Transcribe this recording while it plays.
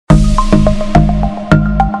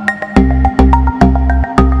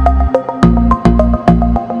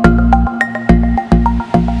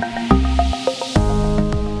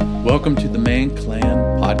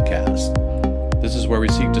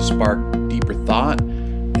thought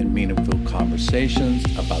and meaningful conversations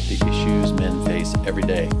about the issues men face every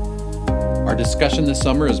day. Our discussion this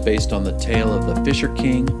summer is based on the tale of the Fisher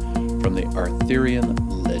King from the Arthurian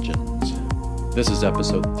Legends. This is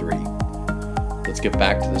episode 3. Let's get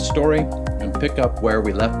back to the story and pick up where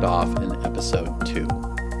we left off in episode 2.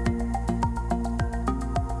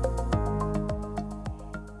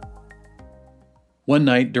 One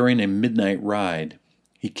night during a midnight ride,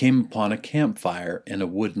 he came upon a campfire in a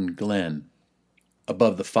wooded glen.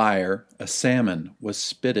 Above the fire, a salmon was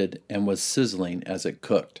spitted and was sizzling as it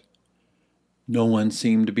cooked. No one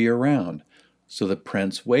seemed to be around, so the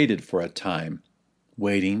prince waited for a time,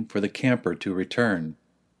 waiting for the camper to return.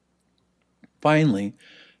 Finally,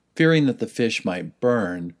 fearing that the fish might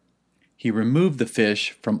burn, he removed the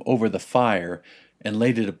fish from over the fire and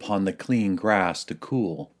laid it upon the clean grass to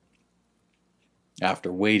cool.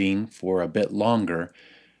 After waiting for a bit longer,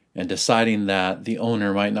 and deciding that the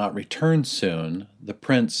owner might not return soon, the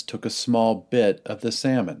prince took a small bit of the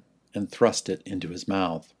salmon and thrust it into his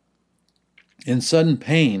mouth. In sudden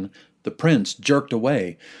pain, the prince jerked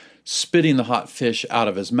away, spitting the hot fish out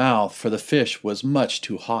of his mouth, for the fish was much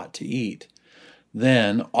too hot to eat.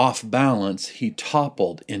 Then, off balance, he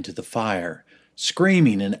toppled into the fire,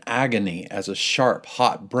 screaming in agony as a sharp,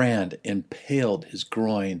 hot brand impaled his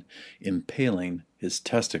groin, impaling his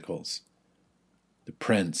testicles. The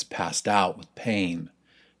prince passed out with pain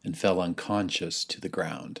and fell unconscious to the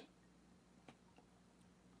ground.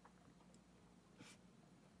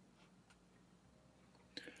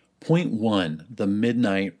 Point 1. The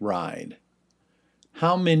Midnight Ride.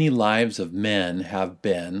 How many lives of men have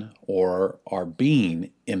been or are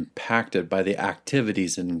being impacted by the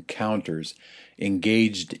activities and encounters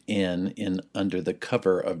engaged in under the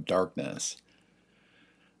cover of darkness?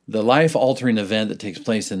 The life-altering event that takes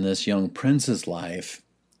place in this young prince's life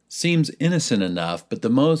seems innocent enough, but the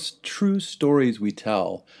most true stories we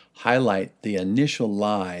tell highlight the initial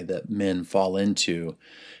lie that men fall into,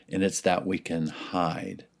 and it's that we can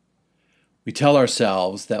hide. We tell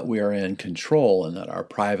ourselves that we are in control and that our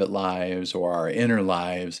private lives or our inner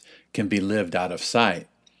lives can be lived out of sight.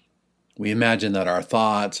 We imagine that our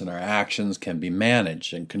thoughts and our actions can be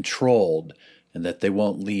managed and controlled and that they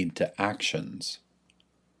won't lead to actions.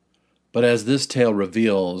 But as this tale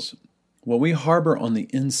reveals, what we harbor on the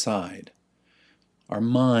inside, our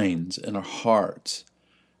minds and our hearts,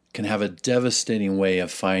 can have a devastating way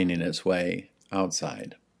of finding its way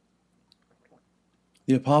outside.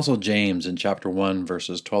 The Apostle James in chapter 1,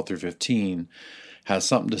 verses 12 through 15, has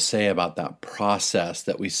something to say about that process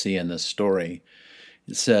that we see in this story.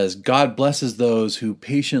 It says, God blesses those who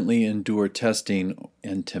patiently endure testing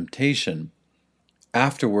and temptation.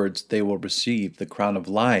 Afterwards, they will receive the crown of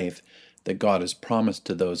life that God has promised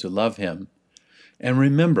to those who love Him. And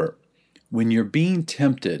remember, when you're being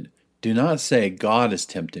tempted, do not say, God is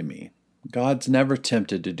tempting me. God's never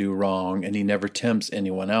tempted to do wrong, and He never tempts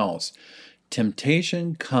anyone else.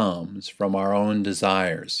 Temptation comes from our own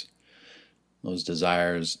desires. Those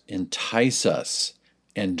desires entice us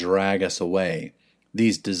and drag us away.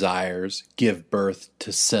 These desires give birth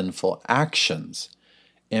to sinful actions.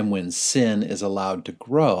 And when sin is allowed to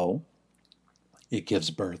grow, it gives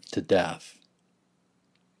birth to death.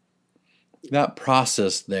 That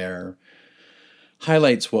process there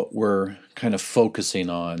highlights what we're kind of focusing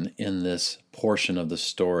on in this portion of the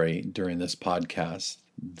story during this podcast.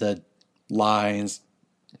 The lies,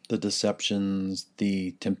 the deceptions,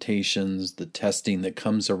 the temptations, the testing that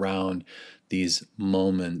comes around these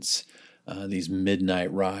moments, these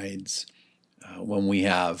midnight rides, when we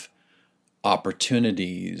have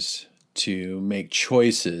opportunities to make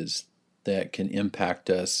choices that can impact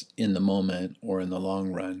us in the moment or in the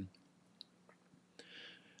long run.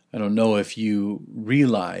 I don't know if you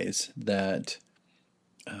realize that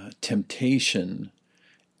temptation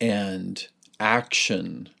and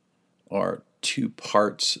action are two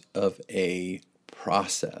parts of a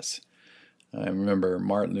process. I remember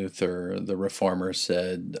Martin Luther, the reformer,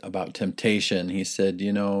 said about temptation, he said,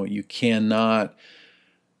 you cannot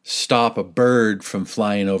stop a bird from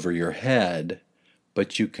flying over your head,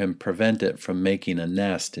 but you can prevent it from making a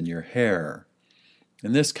nest in your hair.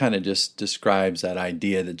 And this kind of just describes that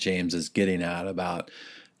idea that James is getting at about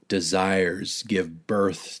desires give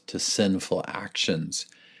birth to sinful actions.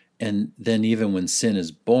 And then even when sin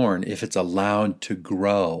is born, if it's allowed to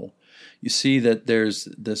grow, you see that there's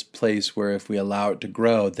this place where if we allow it to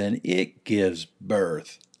grow, then it gives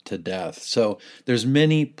birth to death. So there's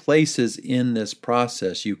many places in this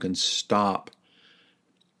process you can stop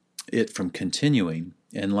it from continuing.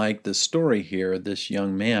 And like the story here, this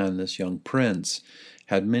young man, this young prince,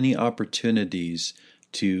 had many opportunities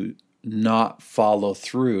to not follow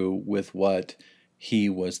through with what he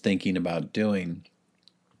was thinking about doing.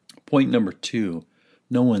 Point number 2,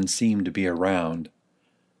 no one seemed to be around.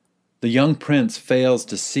 The young prince fails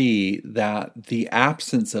to see that the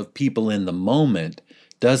absence of people in the moment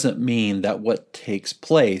doesn't mean that what takes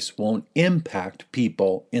place won't impact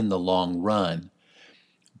people in the long run.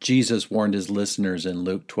 Jesus warned his listeners in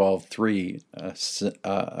Luke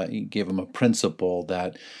 12:3. He gave them a principle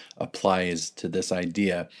that applies to this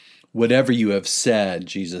idea. Whatever you have said,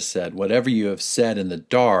 Jesus said, whatever you have said in the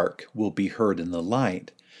dark will be heard in the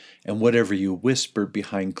light, and whatever you whispered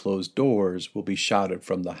behind closed doors will be shouted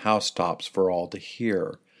from the housetops for all to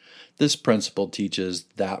hear. This principle teaches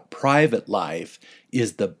that private life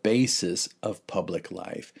is the basis of public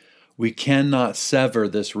life. We cannot sever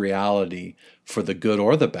this reality for the good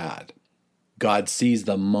or the bad. God sees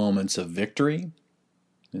the moments of victory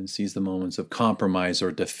and sees the moments of compromise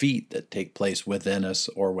or defeat that take place within us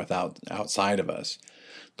or outside of us.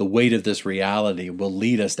 The weight of this reality will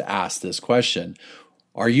lead us to ask this question: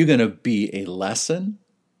 are you going to be a lesson,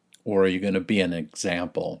 or are you going to be an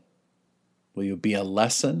example? Will you be a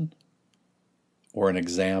lesson or an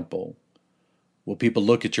example? Will people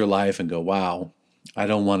look at your life and go, wow, I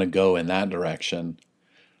don't want to go in that direction.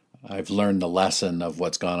 I've learned the lesson of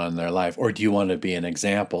what's gone on in their life. Or do you want to be an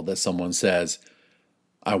example that someone says,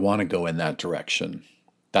 I want to go in that direction.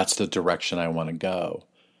 That's the direction I want to go.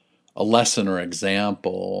 A lesson or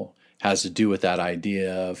example has to do with that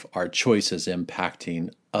idea of our choices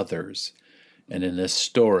impacting others. And in this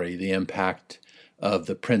story, the impact of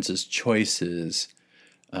the prince's choices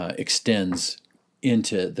extends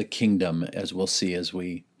into the kingdom, as we'll see as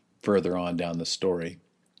we further on down the story.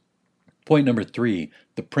 Point number 3,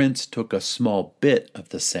 the prince took a small bit of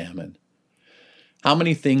the salmon. How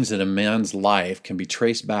many things in a man's life can be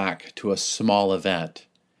traced back to a small event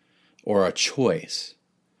or a choice?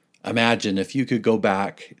 Imagine if you could go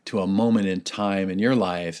back to a moment in time in your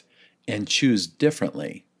life and choose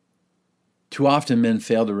differently. Too often men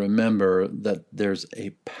fail to remember that there's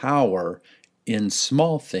a power in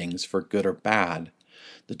small things for good or bad.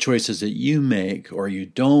 The choices that you make or you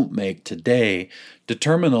don't make today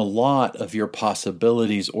determine a lot of your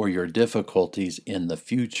possibilities or your difficulties in the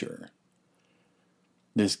future.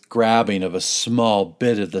 This grabbing of a small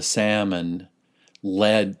bit of the salmon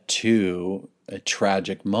led to a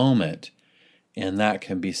tragic moment, and that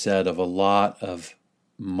can be said of a lot of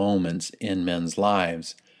moments in men's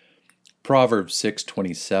lives. Proverbs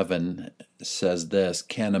 6:27 says this: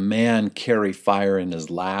 can a man carry fire in his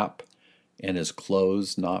lap and his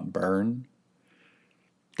clothes not burn?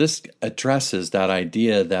 This addresses that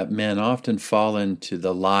idea that men often fall into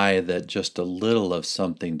the lie that just a little of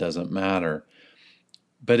something doesn't matter.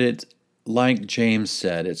 But it's like James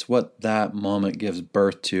said, it's what that moment gives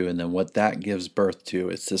birth to, and then what that gives birth to.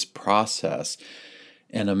 It's this process.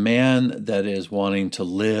 And a man that is wanting to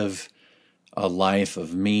live a life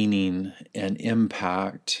of meaning and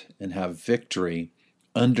impact and have victory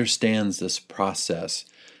understands this process,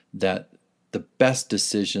 that the best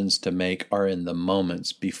decisions to make are in the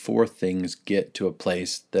moments before things get to a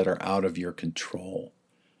place that are out of your control.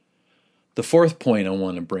 The fourth point I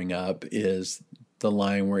want to bring up is the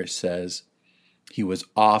line where it says he was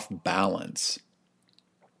off balance.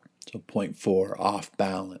 So point 4, off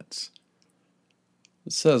balance.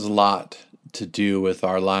 It says a lot to do with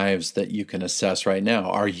our lives that you can assess right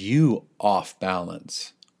now. Are you off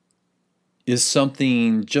balance? Is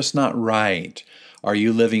something just not right? Are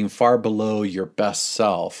you living far below your best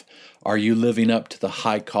self? Are you living up to the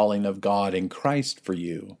high calling of God in Christ for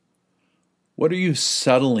you? What are you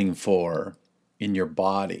settling for in your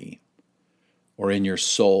body, or in your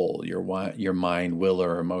soul, your mind, will,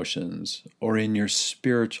 or emotions, or in your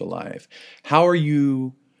spiritual life? How are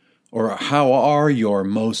your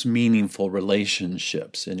most meaningful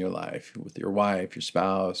relationships in your life with your wife, your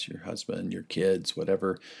spouse, your husband, your kids,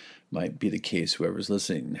 whatever might be the case, whoever's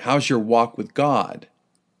listening? How's your walk with God?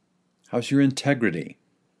 How's your integrity?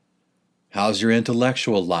 How's your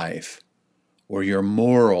intellectual life, or your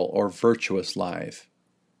moral or virtuous life?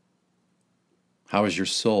 How is your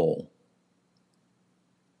soul?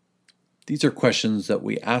 These are questions that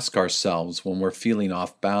we ask ourselves when we're feeling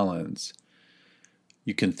off balance.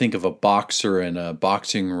 You can think of a boxer in a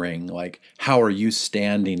boxing ring, like, how are you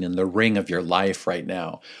standing in the ring of your life right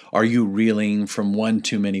now? Are you reeling from one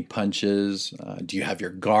too many punches? Do you have your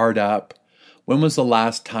guard up? When was the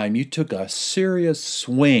last time you took a serious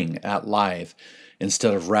swing at life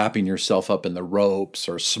instead of wrapping yourself up in the ropes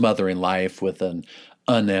or smothering life with an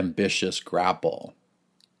unambitious grapple?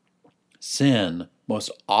 Sin most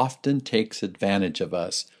often takes advantage of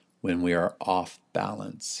us when we are off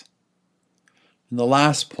balance. And the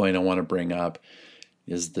last point I want to bring up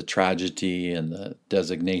is the tragedy and the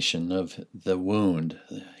designation of the wound.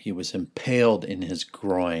 He was impaled in his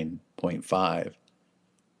groin. Point 5,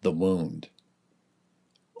 the wound.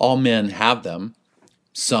 All men have them.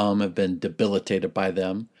 Some have been debilitated by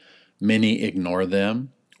them. Many ignore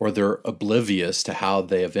them, or they're oblivious to how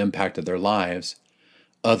they have impacted their lives.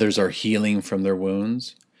 Others are healing from their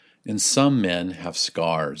wounds. And some men have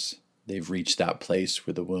scars. They've reached that place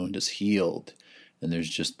where the wound is healed, and there's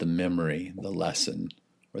just the memory, the lesson,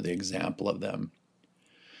 or the example of them.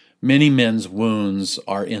 Many men's wounds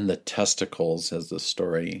are in the testicles, as the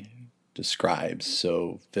story describes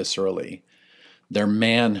so viscerally. Their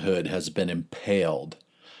manhood has been impaled.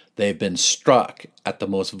 They've been struck at the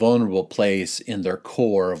most vulnerable place in their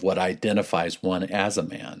core of what identifies one as a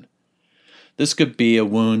man. This could be a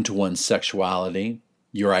wound to one's sexuality,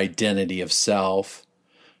 your identity of self,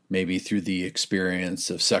 maybe through the experience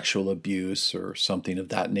of sexual abuse or something of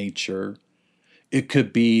that nature. It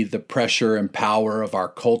could be the pressure and power of our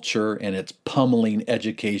culture and its pummeling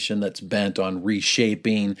education that's bent on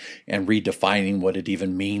reshaping and redefining what it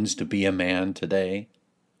even means to be a man today.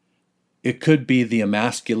 It could be the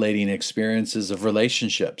emasculating experiences of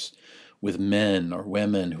relationships with men or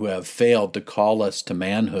women who have failed to call us to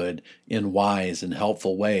manhood in wise and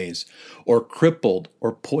helpful ways, or crippled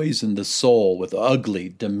or poisoned the soul with ugly,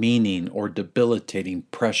 demeaning, or debilitating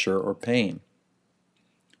pressure or pain.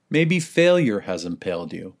 Maybe failure has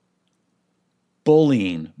impaled you.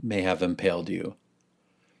 Bullying may have impaled you.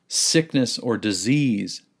 Sickness or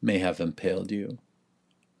disease may have impaled you.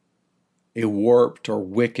 A warped or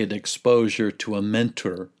wicked exposure to a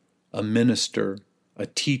mentor, a minister, a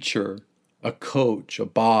teacher, a coach, a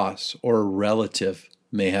boss, or a relative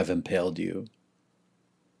may have impaled you.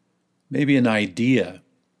 Maybe an idea,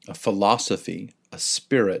 a philosophy, a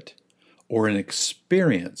spirit, or an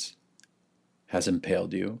experience has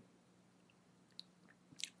impaled you.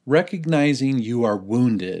 Recognizing you are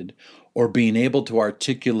wounded, or being able to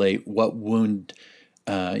articulate what wound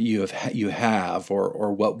you have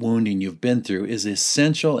or what wounding you've been through is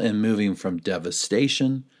essential in moving from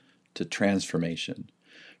devastation to transformation,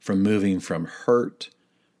 from moving from hurt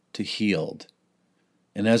to healed.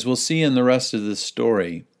 And as we'll see in the rest of this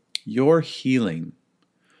story, your healing,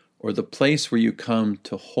 or the place where you come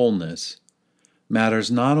to wholeness,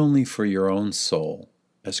 matters not only for your own soul,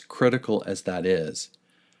 as critical as that is,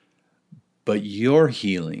 but your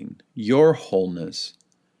healing, your wholeness,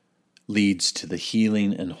 leads to the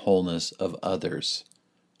healing and wholeness of others,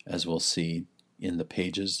 as we'll see in the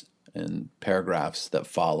pages and paragraphs that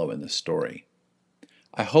follow in the story.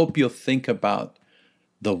 I hope you'll think about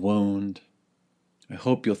the wound. I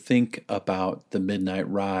hope you'll think about the midnight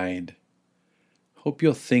ride. I hope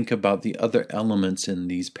you'll think about the other elements in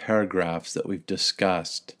these paragraphs that we've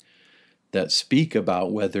discussed that speak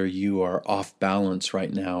about whether you are off balance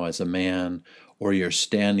right now as a man, or you're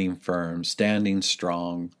standing firm, standing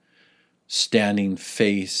strong, standing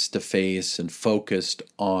face to face and focused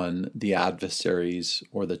on the adversaries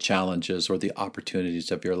or the challenges or the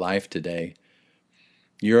opportunities of your life today.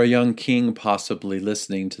 You're a young king possibly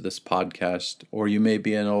listening to this podcast, or you may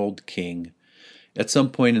be an old king. At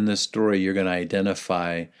some point in this story, you're going to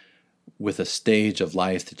identify with a stage of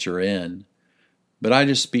life that you're in. But I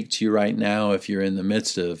just speak to you right now, if you're in the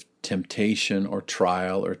midst of temptation or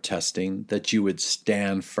trial or testing, that you would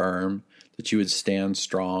stand firm, that you would stand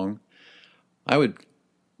strong. I would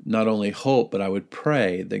not only hope, but I would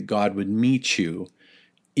pray that God would meet you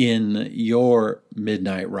in your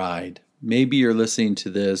midnight ride. Maybe you're listening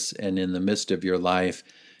to this and in the midst of your life,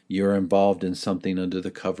 you're involved in something under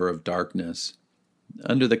the cover of darkness.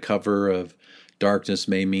 Under the cover of darkness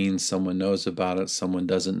may mean someone knows about it, someone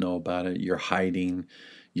doesn't know about it. You're hiding,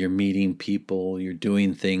 you're meeting people, you're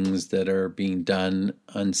doing things that are being done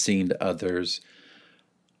unseen to others.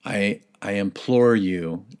 I implore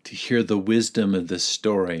you to hear the wisdom of this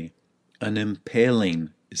story. An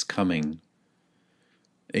impaling is coming.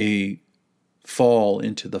 A fall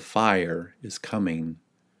into the fire is coming.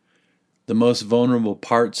 The most vulnerable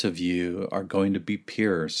parts of you are going to be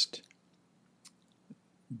pierced.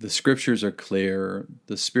 The scriptures are clear.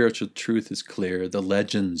 The spiritual truth is clear. The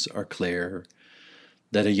legends are clear.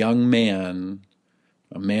 That a young man,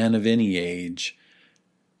 a man of any age,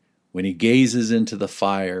 when he gazes into the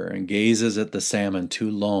fire and gazes at the salmon too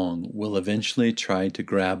long, will eventually try to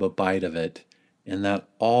grab a bite of it, and that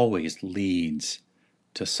always leads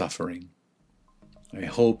to suffering. I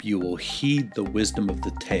hope you will heed the wisdom of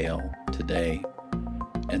the tale today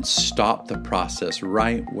and stop the process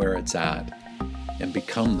right where it's at and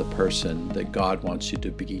become the person that God wants you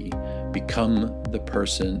to be. Become the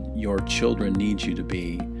person your children need you to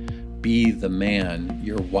be. be the man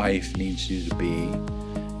your wife needs you to be,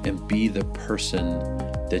 and be the person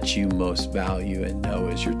that you most value and know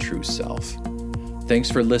as your true self. Thanks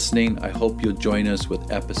for listening. I hope you'll join us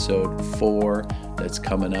with episode 4 that's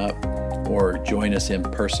coming up, or join us in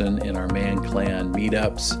person in our ManClan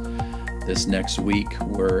meetups. This next week,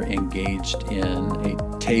 we're engaged in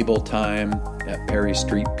a table time at Perry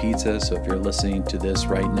Street Pizza. So if you're listening to this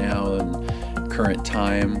right now in current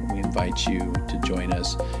time, we invite you to join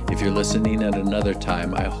us. If you're listening at another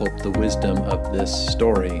time, I hope the wisdom of this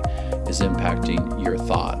story is impacting your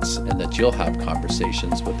thoughts and that you'll have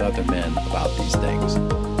conversations with other men about these things.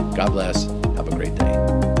 God bless. Have a great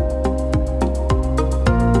day.